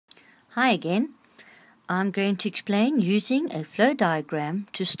Hi again. I'm going to explain using a flow diagram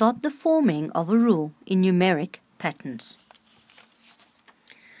to start the forming of a rule in numeric patterns.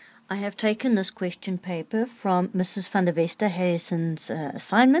 I have taken this question paper from Mrs. van der Westhuizen's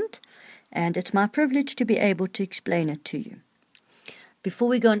assignment, and it's my privilege to be able to explain it to you. Before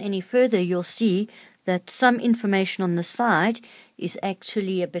we go on any further, you'll see that some information on the side is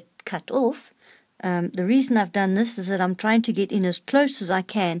actually a bit cut off. The reason I've done this is that I'm trying to get in as close as I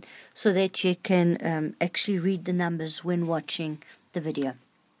can so that you can actually read the numbers when watching the video.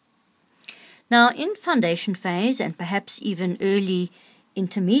 Now, in foundation phase and perhaps even early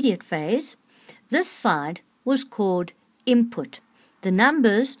intermediate phase, this side was called input. The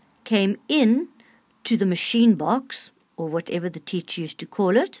numbers came in to the machine box, or whatever the teacher used to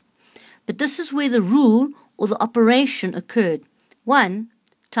call it, but this is where the rule or the operation occurred. 1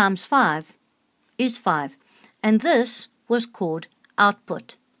 times 5 is 5, and this was called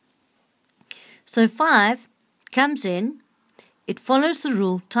output. So 5 comes in, it follows the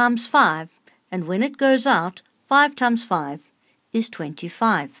rule times 5, and when it goes out, 5 times 5 is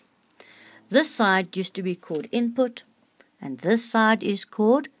 25. This side used to be called input, and this side is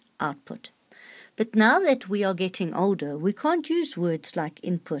called output. But now that we are getting older, we can't use words like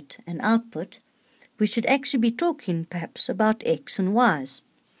input and output. We should actually be talking perhaps about X and Y's.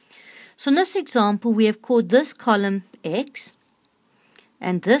 So in this example, we have called this column X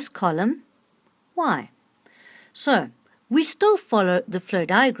and this column Y. So we still follow the flow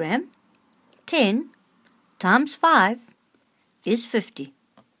diagram. 10 times 5 is 50.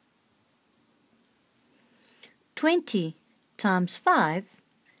 20 times 5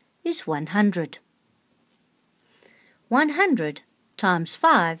 is 100. 100 times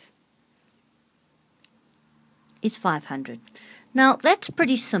 5 is 500. Now, that's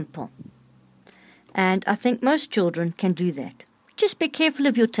pretty simple, and I think most children can do that. Just be careful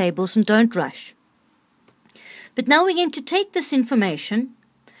of your tables and don't rush. But now we're going to take this information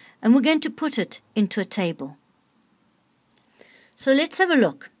and we're going to put it into a table. So let's have a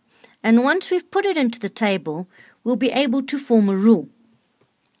look. And once we've put it into the table, we'll be able to form a rule.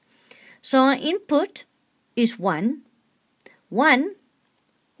 So our input is 1. 1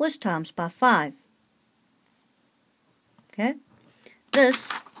 was times by 5. Okay?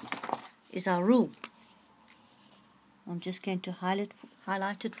 This is our rule. I'm just going to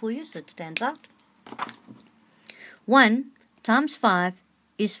highlight it for you so it stands out. 1 times 5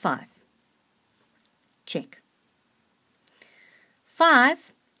 is 5. Check.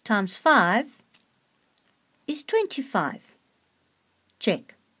 5 times 5 is 25.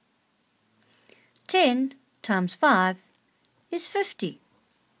 Check. 10 times 5 is 50.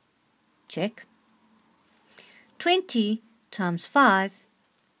 Check. 20 times 5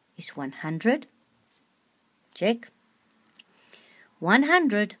 is 100. Check.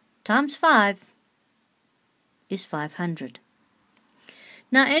 100 times 5 is 500.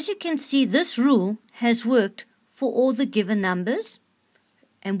 Now, as you can see, this rule has worked for all the given numbers,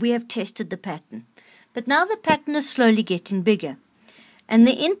 and we have tested the pattern. But now the pattern is slowly getting bigger, and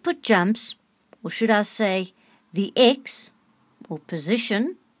the input jumps, or should I say the X, or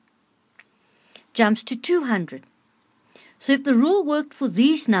position, jumps to 200. So if the rule worked for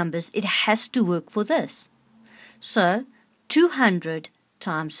these numbers, it has to work for this. So 200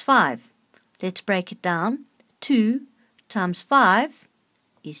 times 5. Let's break it down. 2 times 5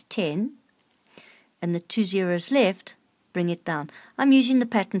 is 10. And the 2 zeros left bring it down. I'm using the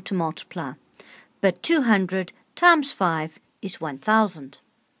pattern to multiply. But 200 times 5 is 1000.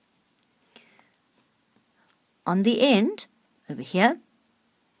 On the end, over here,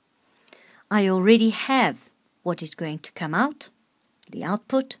 I already have what is going to come out, the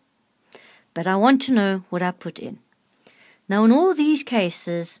output, but I want to know what I put in. Now, in all these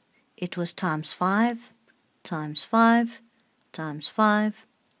cases, it was times 5, times 5, times 5,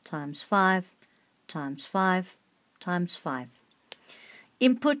 times 5, times 5, times 5.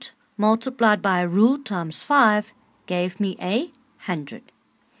 Input multiplied by a rule times 5 gave me 100.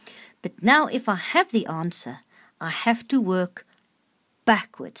 But now if I have the answer, I have to work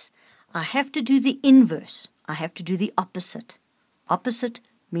backwards. I have to do the inverse. I have to do the opposite. Opposite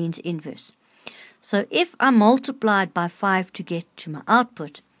means inverse. So if I multiplied by 5 to get to my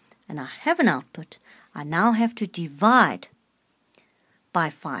output, and I have an output, I now have to divide by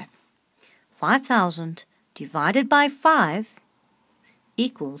 5. 5,000 divided by 5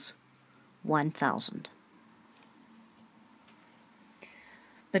 equals 1,000.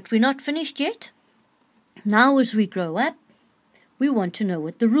 But we're not finished yet. Now as we grow up, we want to know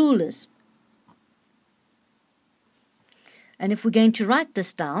what the rule is. And if we're going to write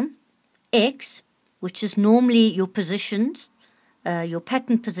this down, X, which is normally your positions, your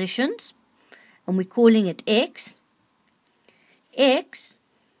pattern positions, and we're calling it x. X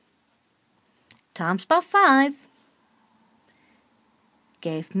times by 5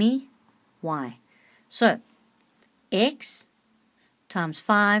 gave me y. So, x times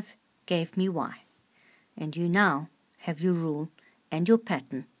 5 gave me y. And you now have your rule and your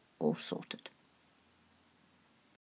pattern all sorted.